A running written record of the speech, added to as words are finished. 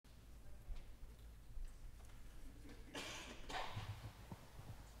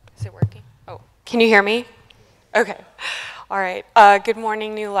Can you hear me? Okay. All right. Good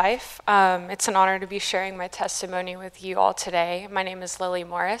morning, New Life. It's an honor to be sharing my testimony with you all today. My name is Lily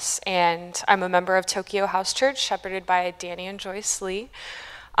Morris, and I'm a member of Tokyo House Church, shepherded by Danny and Joyce Lee.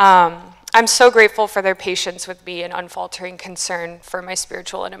 I'm so grateful for their patience with me and unfaltering concern for my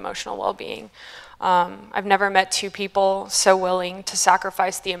spiritual and emotional well-being. I've never met two people so willing to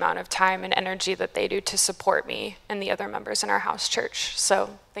sacrifice the amount of time and energy that they do to support me and the other members in our house church.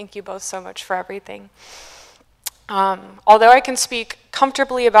 So thank you both so much for everything. Although I can speak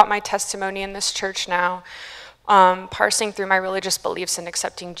comfortably about my testimony in this church now, parsing through my religious beliefs and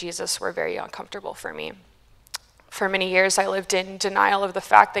accepting Jesus were very uncomfortable for me. For many years, I lived in denial of the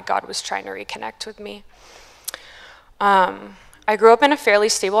fact that God was trying to reconnect with me. I grew up in a fairly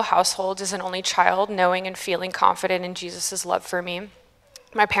stable household as an only child, knowing and feeling confident in Jesus' love for me.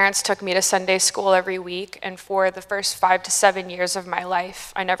 My parents took me to Sunday school every week, and for the first 5 to 7 years of my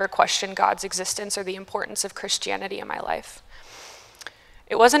life, I never questioned God's existence or the importance of Christianity in my life.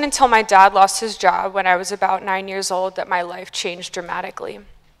 It wasn't until my dad lost his job when I was about 9 years old that my life changed dramatically.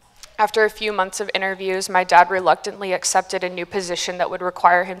 After a few months of interviews, my dad reluctantly accepted a new position that would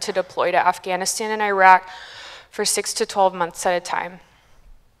require him to deploy to Afghanistan and Iraq for 6 to 12 months at a time.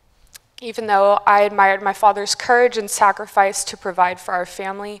 Even though I admired my father's courage and sacrifice to provide for our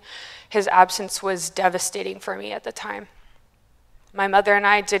family, his absence was devastating for me at the time. My mother and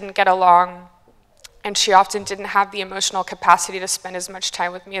I didn't get along, and she often didn't have the emotional capacity to spend as much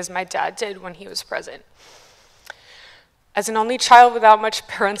time with me as my dad did when he was present. As an only child without much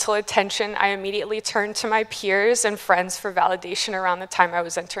parental attention, I immediately turned to my peers and friends for validation around the time I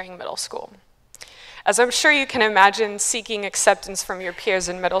was entering middle school. As I'm sure you can imagine, seeking acceptance from your peers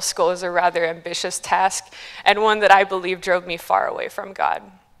in middle school is a rather ambitious task, and one that I believe drove me far away from God.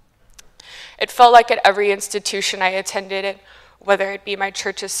 It felt like at every institution I attended, whether it be my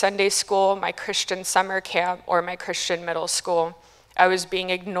church's Sunday school, my Christian summer camp, or my Christian middle school, I was being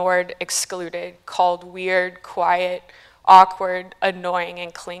ignored, excluded, called weird, quiet, awkward, annoying,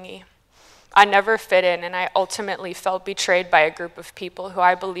 and clingy. I never fit in, and I ultimately felt betrayed by a group of people who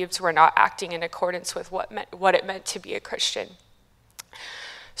I believed were not acting in accordance with what it meant to be a Christian.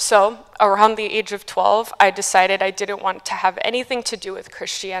 So, around the age of 12, I decided I didn't want to have anything to do with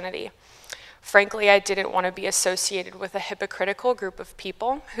Christianity. Frankly, I didn't want to be associated with a hypocritical group of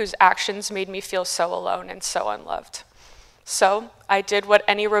people whose actions made me feel so alone and so unloved. So, I did what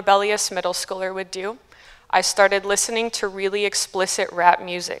any rebellious middle schooler would do. I started listening to really explicit rap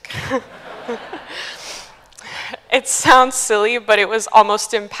music. It sounds silly, but it was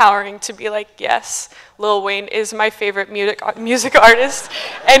almost empowering to be like, yes, Lil Wayne is my favorite music artist,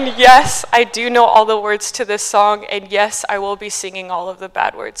 and yes, I do know all the words to this song, and yes, I will be singing all of the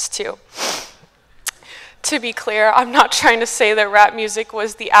bad words too. To be clear, I'm not trying to say that rap music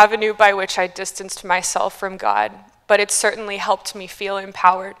was the avenue by which I distanced myself from God, but it certainly helped me feel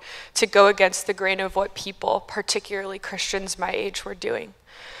empowered to go against the grain of what people, particularly Christians my age, were doing.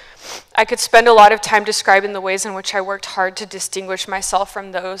 I could spend a lot of time describing the ways in which I worked hard to distinguish myself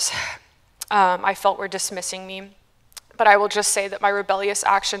from those I felt were dismissing me, but I will just say that my rebellious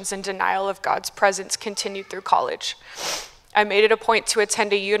actions and denial of God's presence continued through college. I made it a point to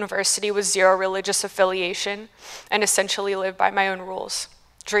attend a university with zero religious affiliation and essentially live by my own rules.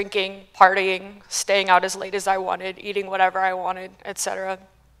 Drinking, partying, staying out as late as I wanted, eating whatever I wanted, etc.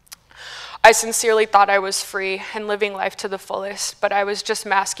 I sincerely thought I was free and living life to the fullest, but I was just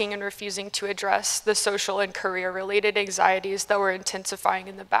masking and refusing to address the social and career-related anxieties that were intensifying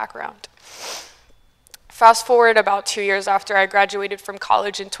in the background. Fast forward about 2 years after I graduated from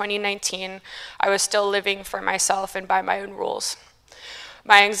college in 2019, I was still living for myself and by my own rules.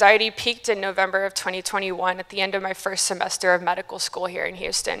 My anxiety peaked in November of 2021 at the end of my first semester of medical school here in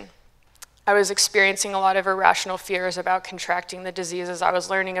Houston. I was experiencing a lot of irrational fears about contracting the diseases I was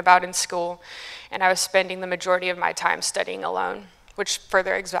learning about in school, and I was spending the majority of my time studying alone, which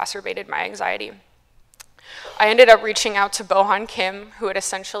further exacerbated my anxiety. I ended up reaching out to Bohan Kim, who had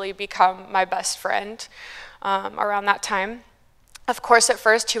essentially become my best friend around that time. Of course, at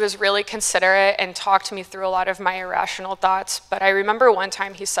first, he was really considerate and talked me through a lot of my irrational thoughts, but I remember one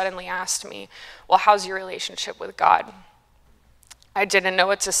time he suddenly asked me, well, how's your relationship with God? I didn't know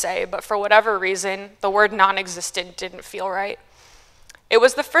what to say, but for whatever reason, the word non-existent didn't feel right. It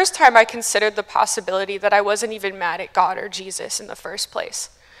was the first time I considered the possibility that I wasn't even mad at God or Jesus in the first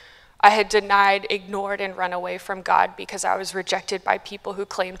place. I had denied, ignored, and run away from God because I was rejected by people who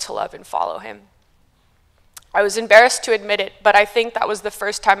claimed to love and follow him. I was embarrassed to admit it, but I think that was the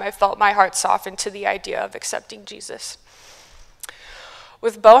first time I felt my heart soften to the idea of accepting Jesus.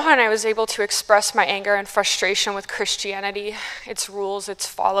 With Bohan, I was able to express my anger and frustration with Christianity, its rules, its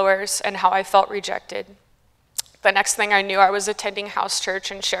followers, and how I felt rejected. The next thing I knew, I was attending house church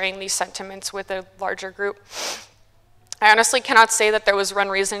and sharing these sentiments with a larger group. I honestly cannot say that there was one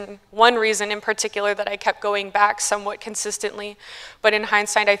reason in particular that I kept going back somewhat consistently, but in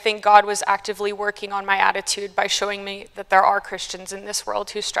hindsight, I think God was actively working on my attitude by showing me that there are Christians in this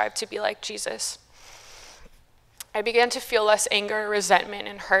world who strive to be like Jesus. I began to feel less anger, resentment,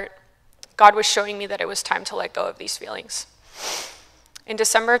 and hurt. God was showing me that it was time to let go of these feelings. In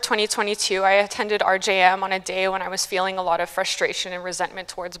December 2022, I attended RJM on a day when I was feeling a lot of frustration and resentment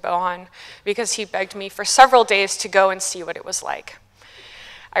towards Bohan because he begged me for several days to go and see what it was like.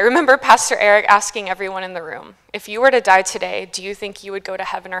 I remember Pastor Eric asking everyone in the room, if you were to die today, do you think you would go to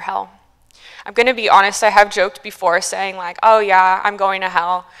heaven or hell? I'm going to be honest, I have joked before saying like, oh yeah, I'm going to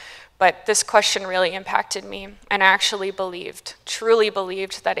hell. But this question really impacted me, and I actually believed, truly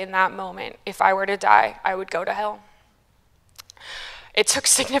believed that in that moment, if I were to die, I would go to hell. It took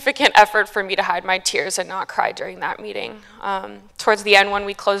significant effort for me to hide my tears and not cry during that meeting. Towards the end, when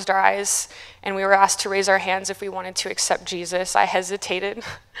we closed our eyes and we were asked to raise our hands if we wanted to accept Jesus, I hesitated.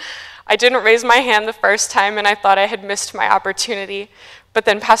 I didn't raise my hand the first time, and I thought I had missed my opportunity. But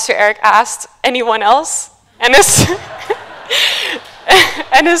then Pastor Eric asked, anyone else?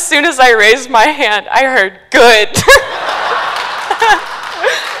 And as soon as I raised my hand, I heard, good.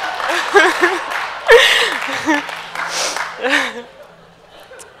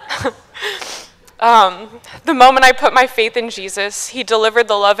 The moment I put my faith in Jesus, he delivered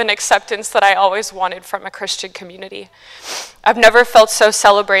the love and acceptance that I always wanted from a Christian community. I've never felt so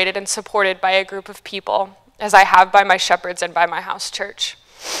celebrated and supported by a group of people as I have by my shepherds and by my house church.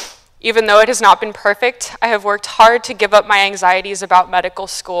 Even though it has not been perfect, I have worked hard to give up my anxieties about medical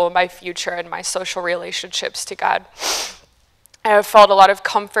school, my future, and my social relationships to God. I have felt a lot of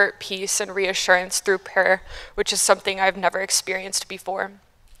comfort, peace, and reassurance through prayer, which is something I've never experienced before.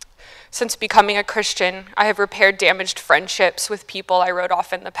 Since becoming a Christian, I have repaired damaged friendships with people I wrote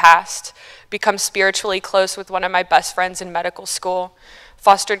off in the past, become spiritually close with one of my best friends in medical school,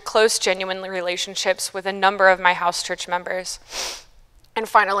 fostered close, genuine relationships with a number of my house church members. And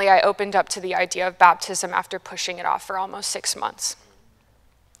finally, I opened up to the idea of baptism after pushing it off for almost 6 months.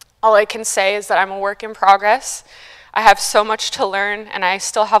 All I can say is that I'm a work in progress. I have so much to learn, and I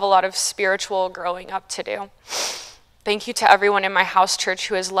still have a lot of spiritual growing up to do. Thank you to everyone in my house church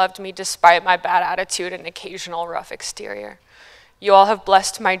who has loved me despite my bad attitude and occasional rough exterior. You all have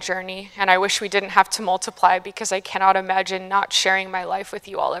blessed my journey, and I wish we didn't have to multiply because I cannot imagine not sharing my life with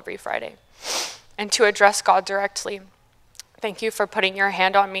you all every Friday. And to address God directly, thank you for putting your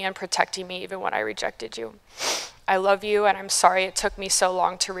hand on me and protecting me even when I rejected you. I love you, and I'm sorry it took me so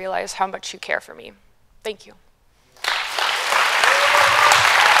long to realize how much you care for me. Thank you.